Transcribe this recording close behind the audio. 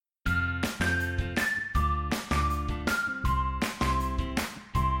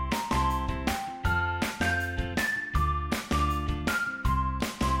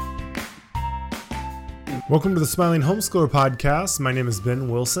Welcome to the Smiling Homeschooler Podcast. My name is Ben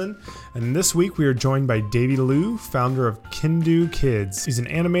Wilson, and this week we are joined by Davy Liu, founder of Kendu Kids. He's an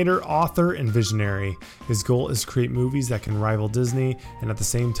animator, author, and visionary. His goal is to create movies that can rival Disney and at the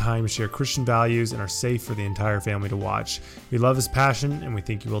same time share Christian values and are safe for the entire family to watch. We love his passion, and we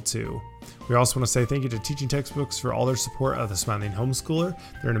think you will too. We also want to say thank you to Teaching Textbooks for all their support of the Smiling Homeschooler.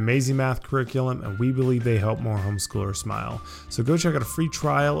 They're an amazing math curriculum, and we believe they help more homeschoolers smile. So go check out a free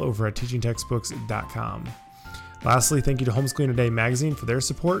trial over at teachingtextbooks.com. Lastly, thank you to Homeschooling Today magazine for their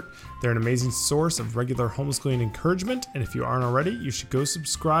support. They're an amazing source of regular homeschooling encouragement, and if you aren't already, you should go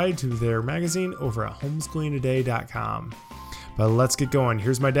subscribe to their magazine over at homeschoolingtoday.com. But let's get going.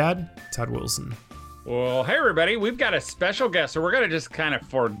 Here's my dad, Todd Wilson. Well, hey everybody, we've got a special guest, so we're going to just kind of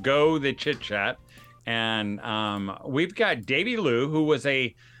forego the chit-chat, and we've got Davy Liu,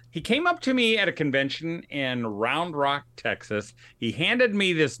 he came up to me at a convention in Round Rock, Texas. He handed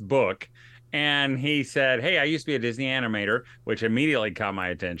me this book, and he said, hey, I used to be a Disney animator, which immediately caught my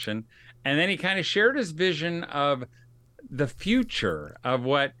attention, and then he kind of shared his vision of the future of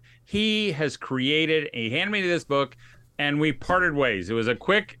what he has created. He handed me this book, and we parted ways. It was a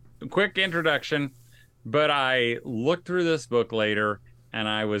quick introduction. But I looked through this book later, and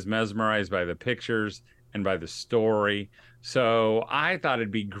I was mesmerized by the pictures and by the story. So I thought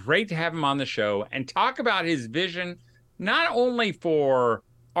it'd be great to have him on the show and talk about his vision, not only for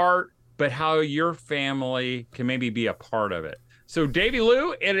art, but how your family can maybe be a part of it. So Davy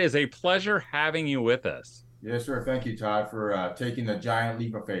Liu, it is a pleasure having you with us. Yes, sir. Thank you, Todd, for taking the giant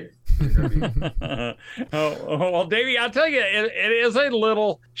leap of faith. Well, Davy, I'll tell you, it is a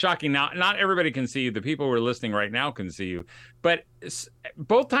little shocking. Now, not everybody can see you. The people who are listening right now can see you. But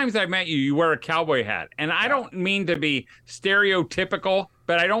both times I've met you, you wear a cowboy hat. And I don't mean to be stereotypical,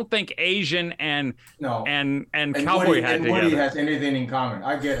 but I don't think Asian and cowboy hat together. Woody has anything in common.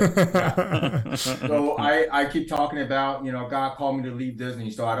 I get it. Yeah. So I keep talking about, God called me to leave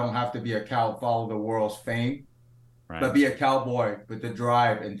Disney so I don't have to be a cow, follow the world's fame, right, but be a cowboy with the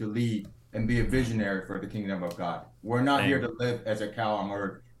drive and to lead and be a visionary for the kingdom of God. We're not here to live as a cow on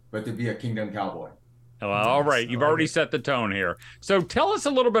earth, but to be a kingdom cowboy. Well, all right. You've already set the tone here. So tell us a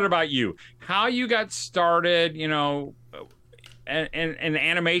little bit about you, how you got started, in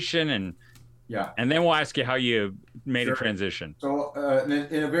animation, and then we'll ask you how you made a transition. So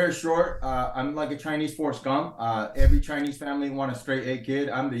in a very short, I'm like a Chinese Forrest Gump. Every Chinese family want a straight A kid.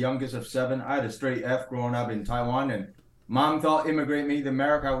 I'm the youngest of 7. I had a straight F growing up in Taiwan, and mom thought immigrate me to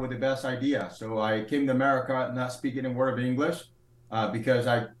America was the best idea. So I came to America not speaking a word of English because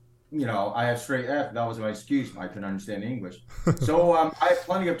I had straight F. That was my excuse. I couldn't understand English. So I had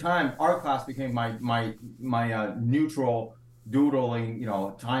plenty of time. Art class became my neutral doodling,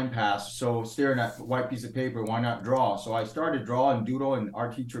 time pass. So staring at a white piece of paper, why not draw? So I started draw and doodle, and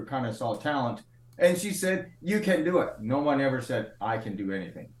our teacher kind of saw talent, and she said, you can do it. No one ever said I can do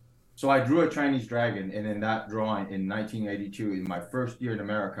anything. So I drew a Chinese dragon, and in that drawing in 1982, in my first year in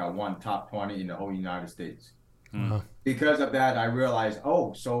America, I won top 20 in the whole United States. Mm-hmm. Because of that, I realized,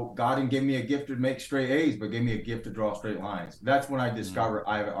 so God didn't give me a gift to make straight A's, but gave me a gift to draw straight lines. That's when I discovered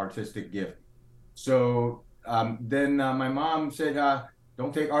I have an artistic gift. So then my mom said,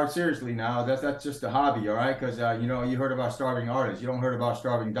 don't take art seriously now. That's just a hobby, all right? Because, you heard about starving artists. You don't heard about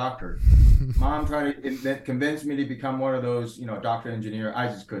starving doctors. Mom tried to convince me to become one of those, doctor, engineer. I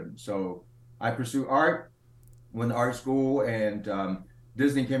just couldn't. So I pursued art, went to art school, and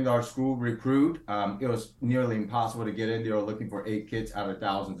Disney came to our school, recruit. It was nearly impossible to get in. They were looking for 8 kids out of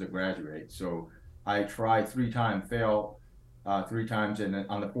thousands to graduate. So I tried 3 times, failed 3 times. And then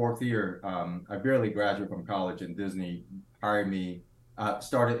on the 4th year, I barely graduated from college, and Disney hired me,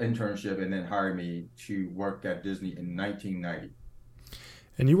 started internship, and then hired me to work at Disney in 1990.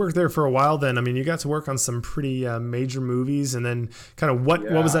 And you worked there for a while then. I mean, you got to work on some pretty major movies, and then kind of what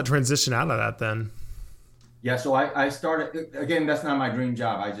was that transition out of that then? Yeah, so I started, again, that's not my dream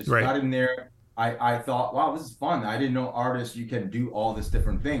job. I just got in there. I thought, wow, this is fun. I didn't know artists, you can do all this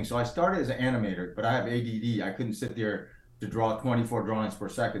different things. So I started as an animator, but I have ADD. I couldn't sit there to draw 24 drawings per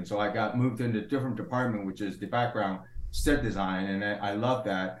second. So I got moved into a different department, which is the background set design. And I love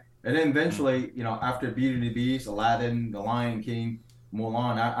that. And then eventually, after Beauty and the Beast, Aladdin, The Lion King,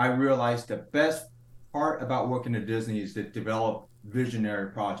 Mulan, I realized the best part about working at Disney is to develop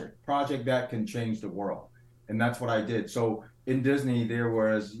visionary project that can change the world. And that's what I did. So in Disney, there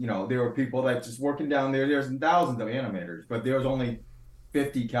were people that just working down there. There's thousands of animators, but there was only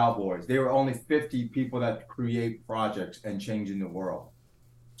 50 cowboys. There were only 50 people that create projects and changing the world.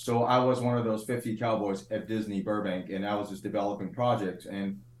 So I was one of those 50 cowboys at Disney Burbank, and I was just developing projects.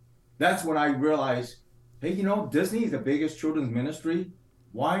 And that's when I realized, hey, Disney is the biggest children's ministry.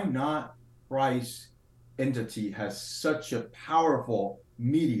 Why not price entity has such a powerful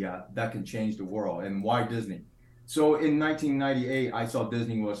media that can change the world, and why Disney? So in 1998, I saw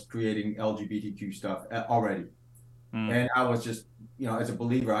Disney was creating LGBTQ stuff already. And I was just, as a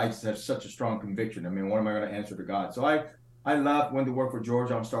believer, I just have such a strong conviction. I mean, what am I going to answer to God? So I left, went to work for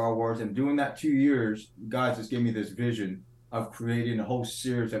George on Star Wars, and doing that 2 years, God just gave me this vision of creating a whole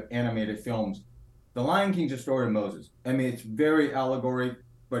series of animated films. The Lion King's a story of Moses. I mean, it's very allegory,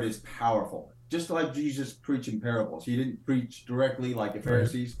 but it's powerful. Just like Jesus preaching parables. He didn't preach directly like the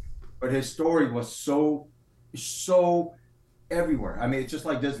Pharisees, but his story was so everywhere. I mean, it's just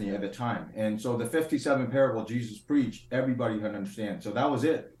like Disney at the time. And so the 57 parable Jesus preached, everybody could understand. So that was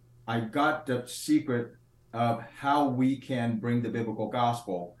it. I got the secret of how we can bring the biblical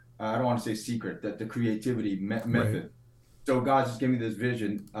gospel. I don't want to say secret, that the creativity method. So God just gave me this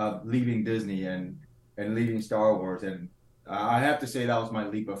vision of leaving Disney and leaving Star Wars. And I have to say that was my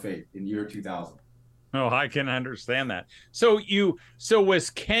leap of faith in year 2000. Oh, I can understand that. So was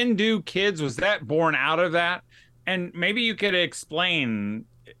Kendu Kids, was that born out of that? And maybe you could explain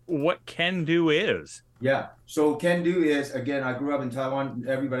what Kendu is. Yeah. So Kendu is, again, I grew up in Taiwan.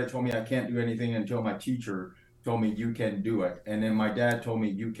 Everybody told me I can't do anything until my teacher told me you can do it. And then my dad told me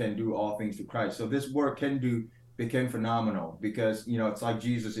you can do all things through Christ. So this word Kendu became phenomenal because, it's like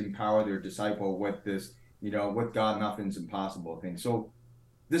Jesus empowered their disciple with this, with God, nothing's impossible thing. So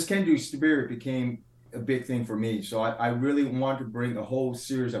this Kendu spirit became a big thing for me. So I really want to bring a whole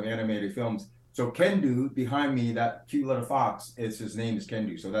series of animated films. So Kendu, behind me, that cute little fox, his name is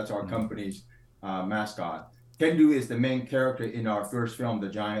Kendu. So that's our company's mascot. Kendu is the main character in our first film, The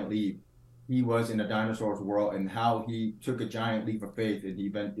Giant Leap. He was in a dinosaur's world and how he took a giant leap of faith and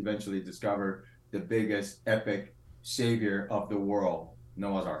he eventually discovered the biggest epic savior of the world,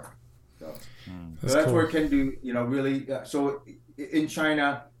 Noah's Ark. So that's cool. Where Kendu, really. So in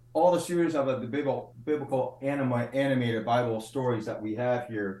China, all the series of the biblical animated Bible stories that we have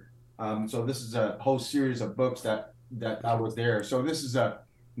here. So this is a whole series of books that I was there. So this is a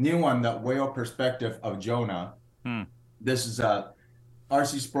new one, the whale perspective of Jonah. This is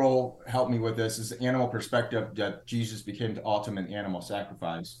R.C. Sproul helped me with this. This is the animal perspective that Jesus became the ultimate animal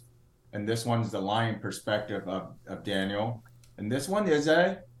sacrifice. And this one's the lion perspective of Daniel. And this one is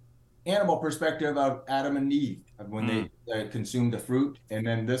a animal perspective of Adam and Eve when they consumed the fruit. And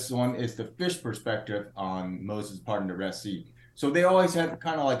then this one is the fish perspective on Moses parting the Red Sea. So they always have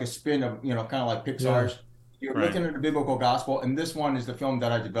kind of like a spin of, kind of like Pixar's. You're looking at the biblical gospel, and this one is the film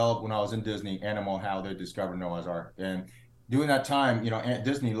that I developed when I was in Disney, Animal, how they discovered Noah's Ark. And during that time,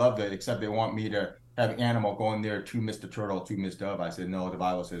 Disney loved it, except they want me to have Animal go in there, 2 Mr. Turtle, 2 Miss Dove. I said, no, the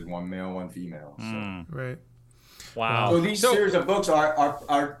Bible says 1 male, 1 female. So. Right. Wow. So these series of books are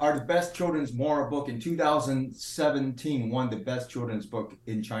the best children's moral book. In 2017, won the best children's book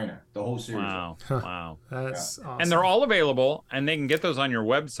in China, the whole series. Wow. Wow. That's awesome. And they're all available, and they can get those on your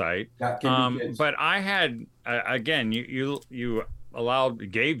website. But I had, again, you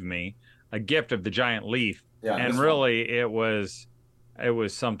gave me a gift of the giant leaf. Yeah, and really it was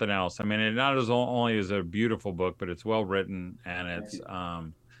something else. I mean, it not as only is a beautiful book, but it's well written, and it's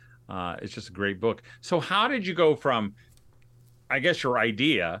just a great book. So how did you go from, I guess your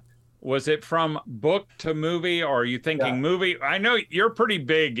idea, was it from book to movie, or are you thinking movie? I know you're pretty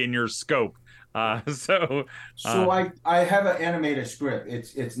big in your scope. So I have an animated script.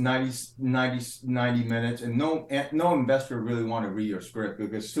 It's 90 minutes, and no investor really want to read your script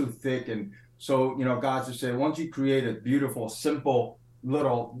because it's too thick. And so, God just said, once you create a beautiful, simple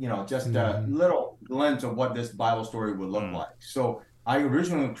little, just a little lens of what this Bible story would look like. So I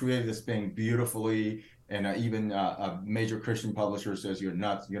originally created this thing beautifully, and even a major Christian publisher says, you're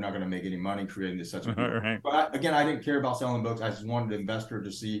nuts. You're not going to make any money creating this such a book. Right. But I didn't care about selling books. I just wanted the investor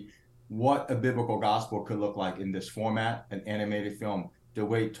to see what a biblical gospel could look like in this format, an animated film, the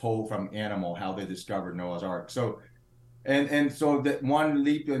way told from Animal, how they discovered Noah's Ark. So, and so that one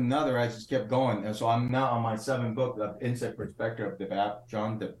leap to another, I just kept going. And so I'm now on my 7th book, The Insect Perspective of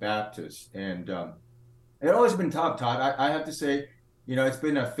John the Baptist. And it's always been tough, Todd. I have to say, it's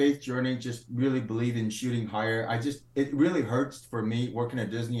been a faith journey, just really believing shooting higher. It really hurts for me working at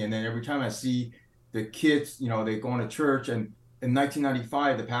Disney. And then every time I see the kids, they go to church. And in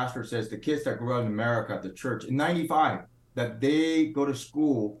 1995, the pastor says the kids that grew up in America at the church, in 95, that they go to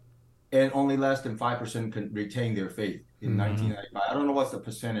school and only less than 5% can retain their faith in 1995. I don't know what's the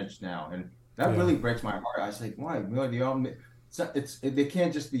percentage now. And that really breaks my heart. I was like, why? They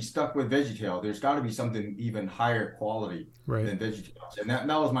can't just be stuck with VeggieTale. There's got to be something even higher quality than VeggieTales. And that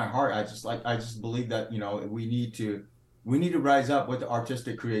was my heart. I just believe that, we need to rise up with the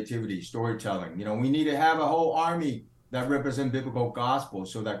artistic creativity, storytelling. We need to have a whole army that represent biblical gospel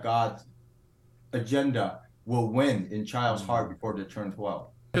so that God agenda will win in child's heart before they turn 12.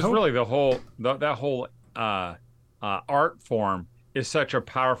 Because really, that whole art form is such a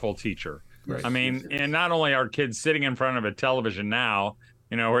powerful teacher. Yes, I mean, yes, yes. and not only are kids sitting in front of a television now,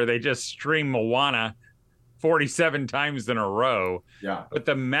 where they just stream Moana 47 times in a row, Yeah, but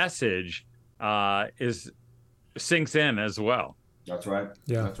the message sinks in as well. that's right.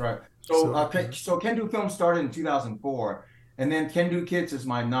 Yeah. That's right. So Kendu Film started in 2004, and then Kendu Kids is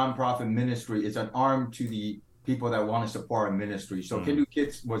my nonprofit ministry. It's an arm to the people that want to support our ministry. So Kendu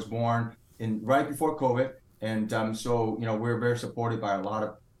Kids was born right before COVID, and so we're very supported by a lot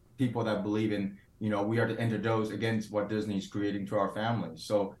of people that believe in we are the antidote against what Disney is creating to our families.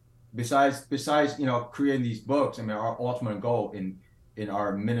 So besides creating these books, I mean, our ultimate goal in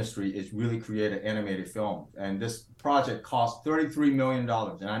our ministry is really create an animated film. And this project cost $33 million.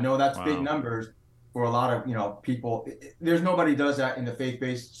 And I know that's big numbers for a lot of, people. There's nobody does that in the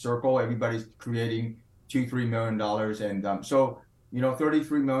faith-based circle. Everybody's creating $2-3 million. And so,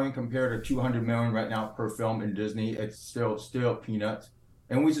 33 million compared to 200 million right now per film in Disney, it's still peanuts.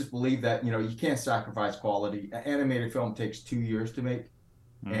 And we just believe that, you can't sacrifice quality. An animated film takes 2 years to make.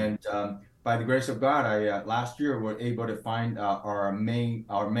 And by the grace of God, I last year were able to find our main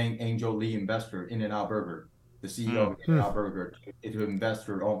angel lead investor, In-N-Out Burger, the CEO of In-N-Out Burger, to invest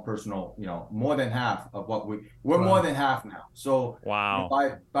her own personal, more than half of what we're more than half now. So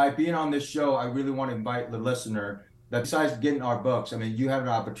by being on this show, I really want to invite the listener that besides getting our books, I mean, you have an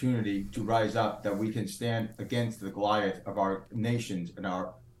opportunity to rise up, that we can stand against the Goliath of our nations and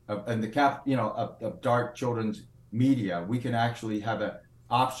of dark children's media. We can actually have an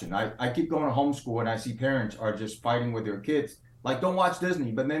option. I keep going to homeschool, and I see parents are just fighting with their kids. Like, don't watch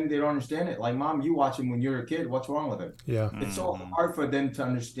Disney, but then they don't understand it. Like, Mom, you watch him when you're a kid. What's wrong with it? Yeah. It's so hard for them to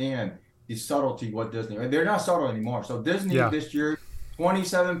understand the subtlety of what Disney. They're not subtle anymore. So Disney this year,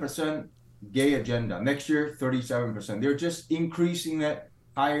 27% gay agenda. Next year, 37%. They're just increasing that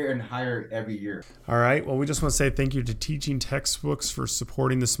higher and higher every year. All right. Well, we just want to say thank you to Teaching Textbooks for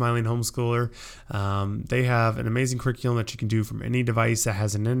supporting the Smiling Homeschooler. They have an amazing curriculum that you can do from any device that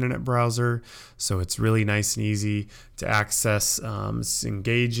has an internet browser. So it's really nice and easy to access. It's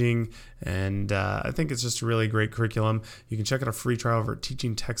engaging. And I think it's just a really great curriculum. You can check out a free trial over at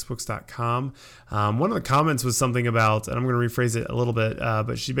teachingtextbooks.com. One of the comments was something about, and I'm going to rephrase it a little bit,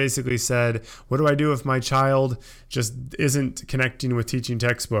 but she basically said, what do I do if my child just isn't connecting with teaching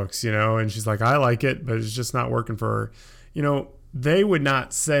textbooks, And she's like, I like it, but it's just not working for her. They would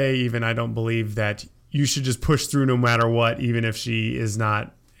not say, even, I don't believe, that you should just push through no matter what, even if she is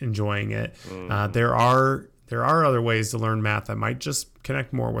not enjoying it. There are other ways to learn math that might just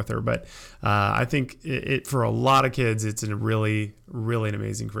connect more with her. But I think it for a lot of kids, it's a really, really an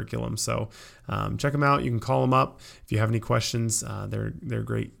amazing curriculum. So check them out. You can call them up if you have any questions. They're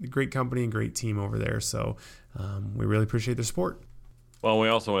great company and great team over there. So we really appreciate their support. Well, we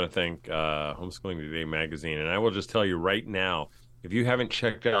also want to thank Homeschooling Today magazine. And I will just tell you right now, if you haven't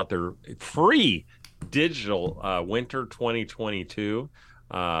checked out their free digital winter 2022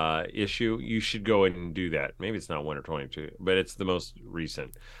 issue, you should go ahead and do that. Maybe it's not winter 22, but it's the most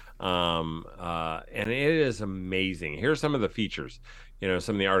recent. And it is amazing. Here's some of the features,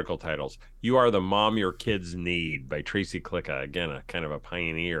 some of the article titles. You Are the Mom Your Kids Need by Tracy Klicka. Again, a kind of a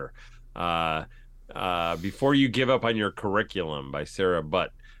pioneer. Before You Give Up on Your Curriculum by Sarah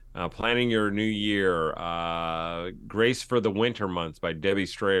Butt. Planning Your New Year. Grace for the Winter Months by Debbie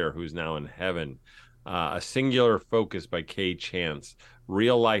Strayer, who's now in heaven. A Singular Focus by Kay Chance.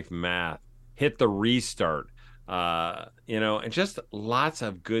 Real Life Math. Hit the Restart. And just lots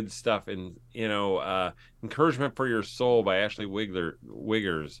of good stuff. And, Encouragement for Your Soul by Ashley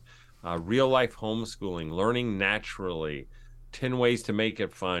Wiggers. Real Life Homeschooling. Learning Naturally. 10 Ways to Make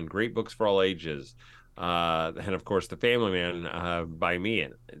It Fun. Great books for all ages. And of course, The Family Man by me,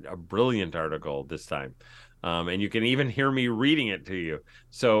 a brilliant article this time. And you can even hear me reading it to you.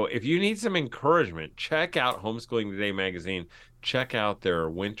 So if you need some encouragement, check out Homeschooling Today magazine. Check out their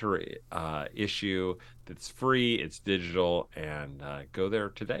winter issue that's free. It's digital. And go there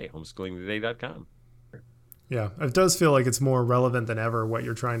today, homeschoolingtoday.com. Yeah, it does feel like it's more relevant than ever what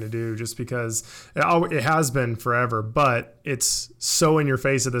you're trying to do, just because it has been forever, but it's so in your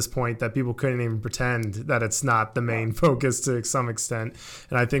face at this point that people couldn't even pretend that it's not the main focus to some extent.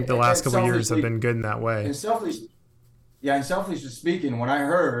 And I think the last couple of years have been good in that way. And selfishly speaking, when I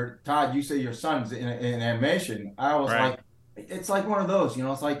heard, Todd, you say your son's in animation, I was like, it's like one of those,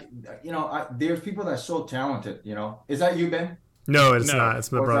 it's like, there's people that are so talented, Is that you, Ben? No, it's not. It's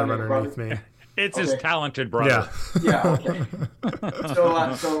my brother underneath me. It's his Okay. talented brother. Yeah. Okay.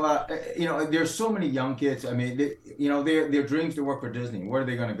 There's so many young kids. I mean, their dreams to work for Disney. Where are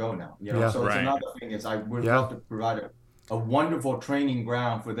they going to go now? Yeah. So it's Right. another thing is I would love to provide a wonderful training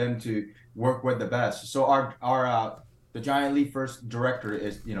ground for them to work with the best. So the Giant Leap first director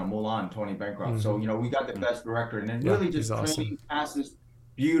is, Mulan, Tony Bancroft. So, we got the best director, and then really just training past this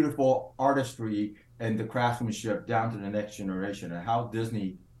beautiful artistry and the craftsmanship down to the next generation, and how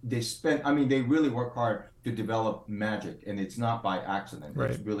Disney, they really work hard to develop magic, and it's not by accident.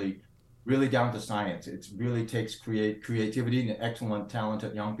 Right. It's really, really down to science. It really takes creativity and excellent,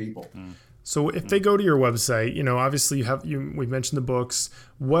 talented young people. So if they go to your website, obviously we've mentioned the books.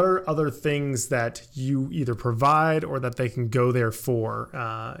 What are other things that you either provide or that they can go there for?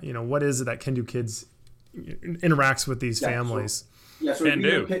 What is it that Kendu Kids interacts with these families?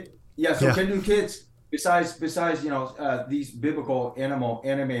 Kendu Kids, besides these biblical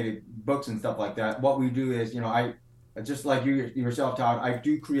animated books and stuff like that, what we do is, I just like you yourself, Todd, I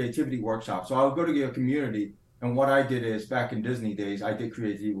do creativity workshops. So I'll go to your community. And what I did is, back in Disney days, I did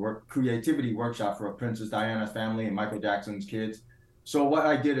creativity workshop for Princess Diana's family and Michael Jackson's kids. So what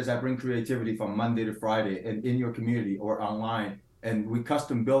I did is I bring creativity from Monday to Friday and in your community or online, and we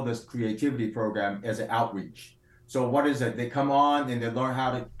custom build this creativity program as an outreach. So what is it? They come on and they learn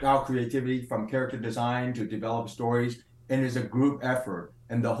how creativity from character design to develop stories, and it's a group effort.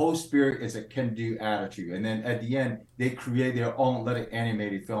 And the whole spirit is a can-do attitude. And then at the end, they create their own little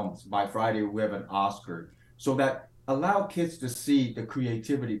animated films. By Friday, we have an Oscar. So that allow kids to see the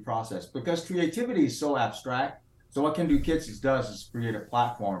creativity process, because creativity is so abstract. So what Kendu Kids does is create a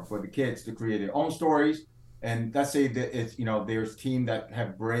platform for the kids to create their own stories. And let's say that it's, there's team that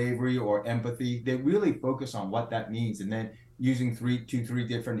have bravery or empathy. They really focus on what that means. And then using three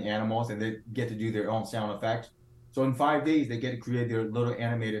different animals, and they get to do their own sound effects. So in 5 days, they get to create their little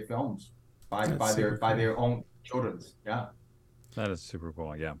animated films by their own children's. Yeah. That is super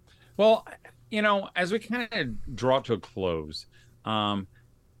cool. Yeah. Well, as we kind of draw to a close,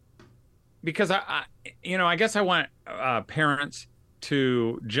 because I guess I want parents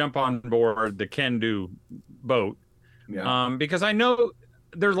to jump on board the Kendu boat, because I know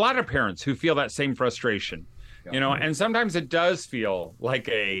there's a lot of parents who feel that same frustration, and sometimes it does feel like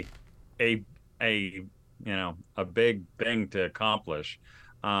a big thing to accomplish,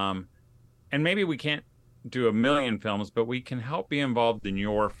 and maybe we can't do a million films, but we can help be involved in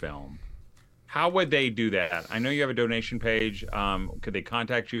your film. How would they do that? I know you have a donation page. Could they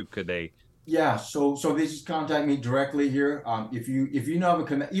contact you? Could they? Yeah. So they just contact me directly here. If you know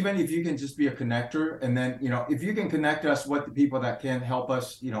even if you can just be a connector, and then if you can connect us with the people that can help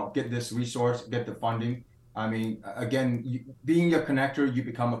us, get this resource, get the funding. I mean, again, being a connector, you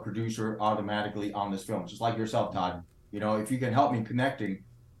become a producer automatically on this film, just like yourself, Todd. If you can help me connecting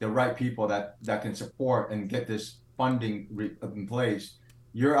the right people that can support and get this funding in place,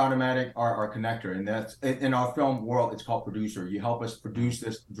 you're automatic our connector. And that's in our film world, it's called producer. You help us produce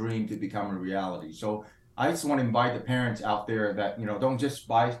this dream to become a reality. So I just want to invite the parents out there that don't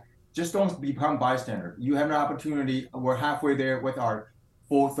don't become bystander. You have an opportunity. We're halfway there with our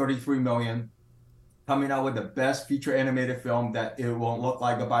full 33 million, coming out with the best feature animated film that it won't look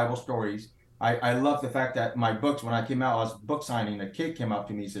like the Bible stories. I love the fact that my books, when I came out, I was book signing. A kid came up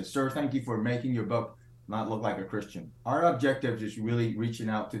to me and said, "Sir, thank you for making your book not look like a Christian." Our objective is really reaching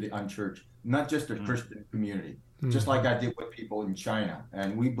out to the unchurched, not just the Christian community, just like I did with people in China.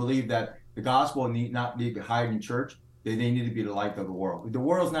 And we believe that the gospel need not be hidden in church. They need to be the light of the world. The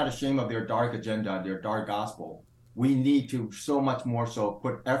world's not ashamed of their dark agenda, their dark gospel. We need to so much more so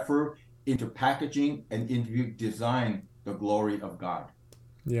put effort into packaging and into design the glory of God.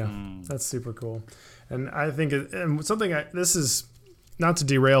 Yeah, that's super cool. And I think this is not to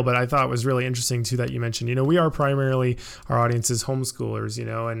derail, but I thought was really interesting too that you mentioned, we are primarily, our audience is homeschoolers,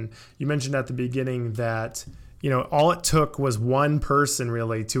 and you mentioned at the beginning that, all it took was one person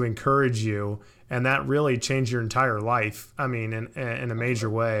really to encourage you, and that really changed your entire life. I mean, in a major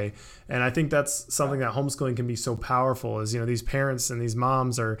way. And I think that's something that homeschooling can be so powerful is, these parents and these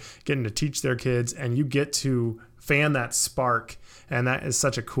moms are getting to teach their kids, and you get to fan that spark. And that is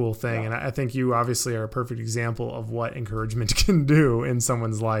such a cool thing. And I think you obviously are a perfect example of what encouragement can do in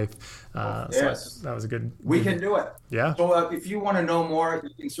someone's life. Yes. So that was a good. We can do it. Yeah. So if you want to know more,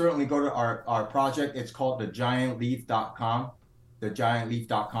 you can certainly go to our project. It's called thegiantleaf.com.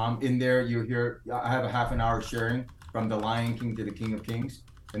 Thegiantleaf.com. In there, I have a half an hour sharing from the Lion King to the King of Kings.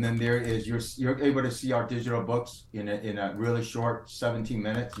 And then there is, you're able to see our digital books in a really short 17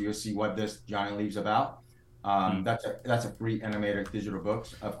 minutes. You'll see what this Giant Leaf's about. That's a free animated digital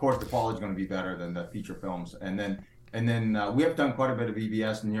books. Of course, the quality is going to be better than the feature films. And then And then we have done quite a bit of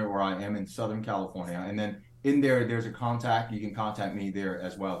VBS near where I am in Southern California. And then in there's a contact. You can contact me there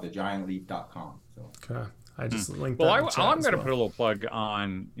as well, thegiantleap.com. So. Okay. I just linked well, that. I'm going to put a little plug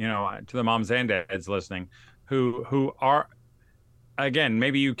on, to the moms and dads listening who are, again,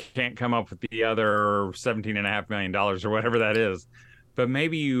 maybe you can't come up with the other $17.5 million or whatever that is, but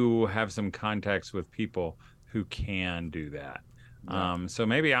maybe you have some contacts with people who can do that. Yeah. So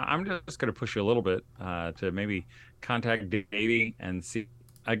maybe I'm just going to push you a little bit to maybe contact Davy and see,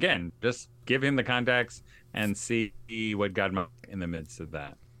 again, just give him the contacts and see what God might in the midst of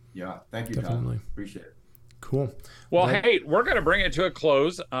that. Yeah. Thank you, Definitely. Tom. Appreciate it. Cool. Well, hey, we're going to bring it to a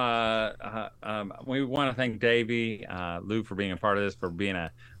close. We want to thank Davy, Lou, for being a part of this, for being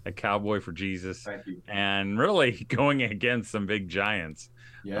a cowboy for Jesus. Thank you. And really going against some big giants.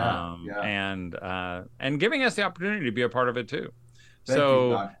 Yeah. And giving us the opportunity to be a part of it too.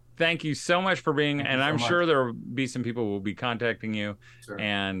 Thank you so much for being, and I'm sure there will be some people who will be contacting you. Sure.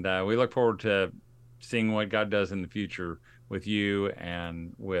 And we look forward to seeing what God does in the future with you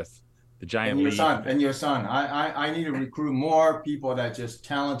and with the Giant League. And your son. I need to recruit more people that just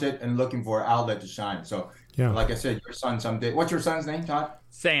talented and looking for an outlet to shine. So, like I said, your son someday. What's your son's name, Todd?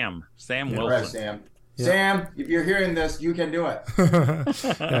 Sam Wilson. Right, Sam. Yeah. Sam, if you're hearing this, you can do it.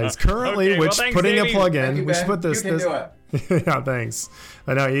 He's currently, putting Davey. A plug in. You, we should put this. You can do it. Yeah, thanks.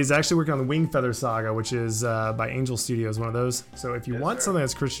 I know he's actually working on the Wing Feather Saga, which is by Angel Studios, one of those. So if you want something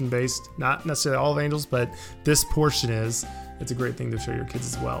that's Christian based, not necessarily all of Angels, but this portion is, it's a great thing to show your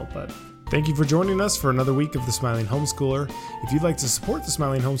kids as well. But thank you for joining us for another week of The Smiling Homeschooler. If you'd like to support The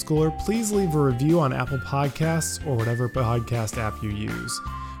Smiling Homeschooler, please leave a review on Apple Podcasts or whatever podcast app you use.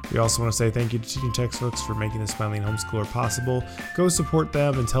 We also want to say thank you to Teaching Textbooks for making The Smiling Homeschooler possible. Go support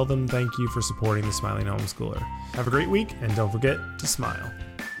them and tell them thank you for supporting The Smiling Homeschooler. Have a great week, and don't forget to smile.